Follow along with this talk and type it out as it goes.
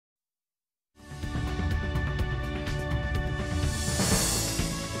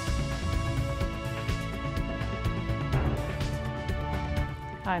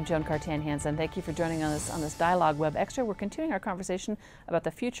Hi, I'm Joan Cartan-Hansen. Thank you for joining us on this Dialogue Web Extra. We're continuing our conversation about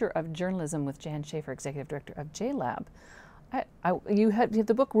the future of journalism with Jan Schaefer, Executive Director of JLab. You have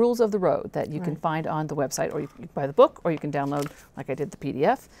the book Rules of the Road that you can find on the website, or you can buy the book, or you can download, like I did, the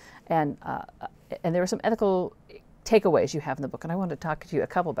PDF. And there are some ethical takeaways you have in the book, and I want to talk to you a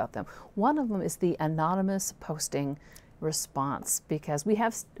couple about them. One of them is the anonymous posting response, because we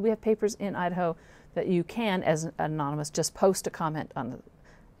have papers in Idaho that you can, as an anonymous, just post a comment on the,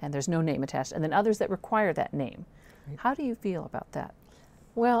 and there's no name attached, and then others that require that name. Right. How do you feel about that?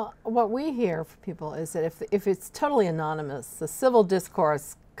 Well, what we hear from people is that if it's totally anonymous, the civil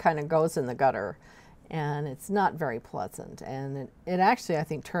discourse kind of goes in the gutter, and it's not very pleasant. And it actually, I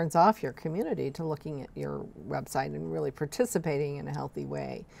think, turns off your community to looking at your website and really participating in a healthy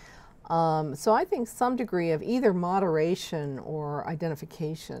way. So I think some degree of either moderation or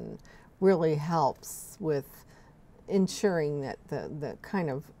identification really helps with ensuring that the kind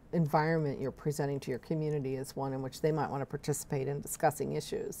of environment you're presenting to your community is one in which they might want to participate in discussing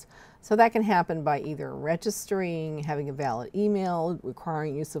issues. So that can happen by either registering, having a valid email,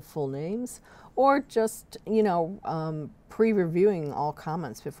 requiring use of full names, or just, pre-reviewing all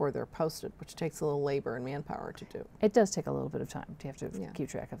comments before they're posted, which takes a little labor and manpower to do. It does take a little bit of time. You have to keep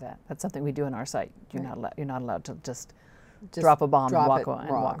track of that. That's something we do on our site. You're not allowed to just drop a bomb and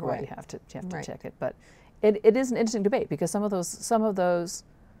walk away. You have to check it. But it is an interesting debate, because some of those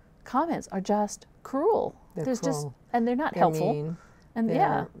comments are just cruel. They're cruel. And they're not helpful. Mean.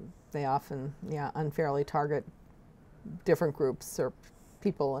 And they often unfairly target different groups or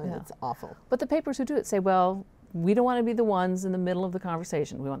people, and it's awful. But the papers who do it say, well, we don't want to be the ones in the middle of the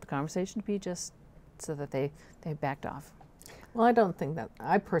conversation. We want the conversation to be just so that they backed off. Well,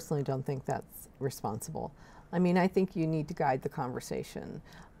 I personally don't think that's responsible. I mean, I think you need to guide the conversation.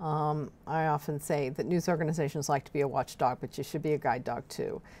 I often say that news organizations like to be a watchdog, but you should be a guide dog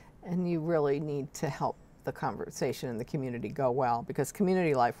too. And you really need to help the conversation in the community go well, because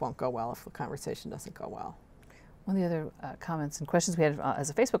community life won't go well if the conversation doesn't go well. One of the other comments and questions we had as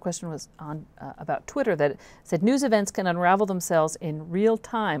a Facebook question was on about Twitter, that said news events can unravel themselves in real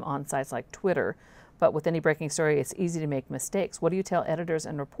time on sites like Twitter, but with any breaking story, it's easy to make mistakes. What do you tell editors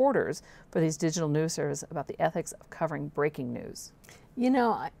and reporters for these digital news services about the ethics of covering breaking news?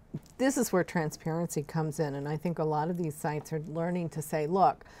 This is where transparency comes in, and I think a lot of these sites are learning to say,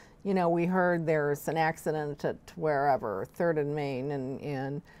 look, we heard there's an accident at wherever, 3rd and Main,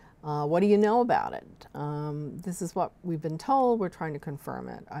 and what do you know about it? This is what we've been told. We're trying to confirm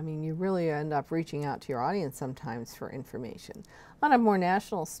it. I mean, you really end up reaching out to your audience sometimes for information. On a more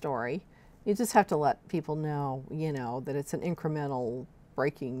national story, you just have to let people know, that it's an incremental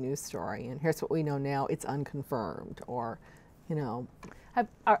breaking news story, and here's what we know now, it's unconfirmed, or,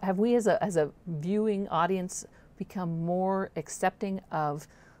 Have we as a viewing audience become more accepting of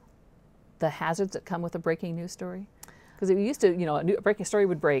the hazards that come with a breaking news story? Because it used to, a breaking story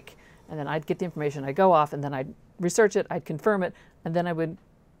would break, and then I'd get the information, I'd go off, and then I'd research it, I'd confirm it, and then I would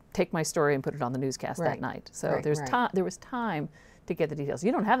take my story and put it on the newscast that night. So there was time to get the details.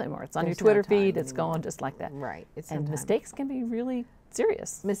 You don't have that anymore. It's on your Twitter feed. It's going just like that. Right. And mistakes can be really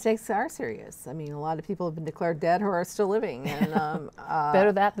serious. Mistakes are serious. I mean, a lot of people have been declared dead who are still living. And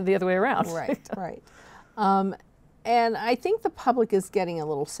better that than the other way around. Right. And I think the public is getting a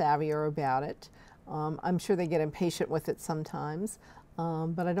little savvier about it. I'm sure they get impatient with it sometimes,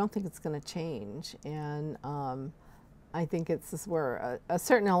 but I don't think it's going to change. And I think this is where a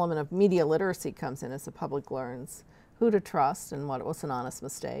certain element of media literacy comes in, as the public learns who to trust and what was an honest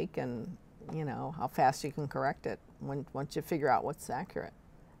mistake, and how fast you can correct it once you figure out what's accurate.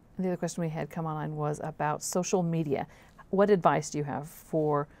 And the other question we had come online was about social media. What advice do you have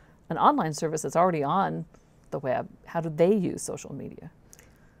for an online service that's already on the web? How do they use social media?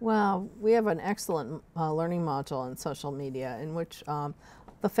 Well, we have an excellent learning module in social media, in which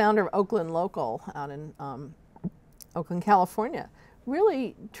the founder of Oakland Local out in Oakland, California,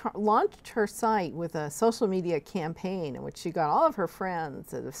 really launched her site with a social media campaign in which she got all of her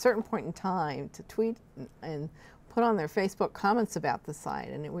friends at a certain point in time to tweet and put on their Facebook comments about the site,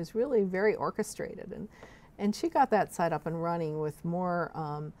 and it was really very orchestrated. And she got that site up and running with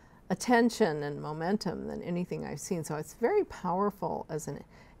more attention and momentum than anything I've seen. So it's very powerful as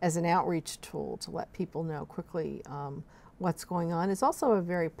an outreach tool to let people know quickly what's going on. It's also a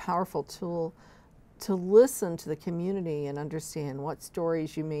very powerful tool to listen to the community and understand what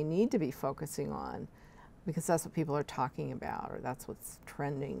stories you may need to be focusing on, because that's what people are talking about, or that's what's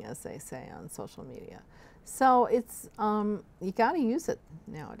trending, as they say, on social media. So it's, you got to use it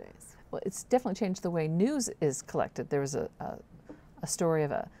nowadays. Well, it's definitely changed the way news is collected. There was a story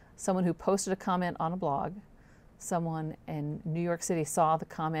of someone who posted a comment on a blog someone in New York City saw the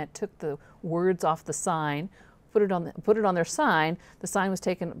comment, took the words off the sign, put it on their sign. The sign was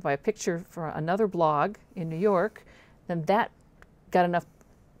taken by a picture for another blog in New York. Then that got enough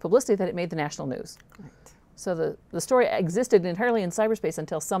publicity that it made the national news. Right. So the story existed entirely in cyberspace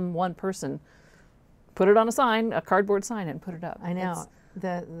until one person put it on a sign, a cardboard sign, and put it up. I know.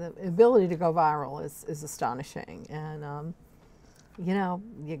 The ability to go viral is astonishing, and you know,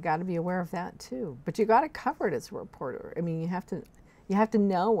 you got to be aware of that too. But you got to cover it as a reporter. I mean, you have to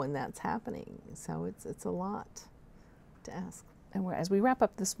know when that's happening. So it's a lot to ask. And as we wrap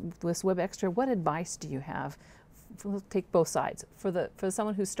up this Web Extra, what advice do you have? We'll take both sides. For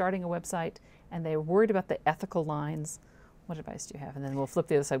someone who's starting a website and they're worried about the ethical lines, what advice do you have? And then we'll flip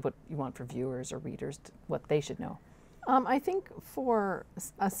the other side, what you want for viewers or readers, what they should know. I think for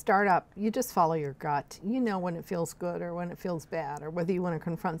a startup, you just follow your gut. You know when it feels good or when it feels bad, or whether you want to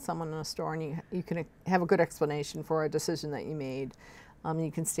confront someone in a store and you can have a good explanation for a decision that you made.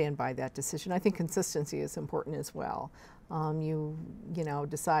 You can stand by that decision. I think consistency is important as well. You know,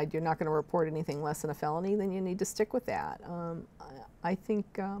 decide you're not going to report anything less than a felony, then you need to stick with that. I think,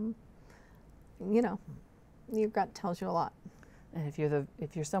 you know, your gut tells you a lot. And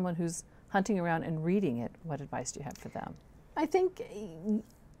if you're someone who's hunting around and reading it, what advice do you have for them? I think,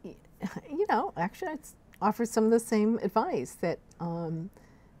 you know, actually I'd offer some of the same advice, that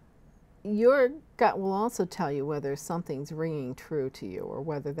your gut will also tell you whether something's ringing true to you or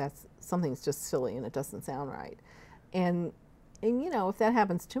whether something's just silly and it doesn't sound right. And you know, if that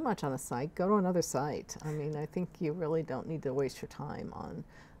happens too much on a site, go to another site. I mean, I think you really don't need to waste your time on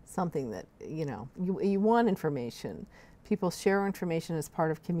something that, you know, you want information. People share information as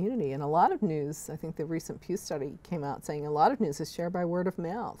part of community, and a lot of news, I think the recent Pew study came out saying a lot of news is shared by word of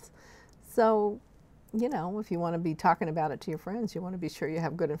mouth. So, you know, if you want to be talking about it to your friends, you want to be sure you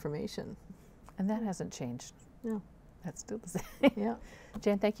have good information. And that hasn't changed. No. That's still the same. Yeah.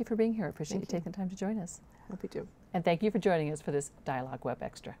 Jan, thank you for being here. I appreciate you taking the time to join us. Happy to. And thank you for joining us for this Dialogue Web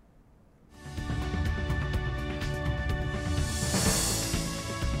Extra.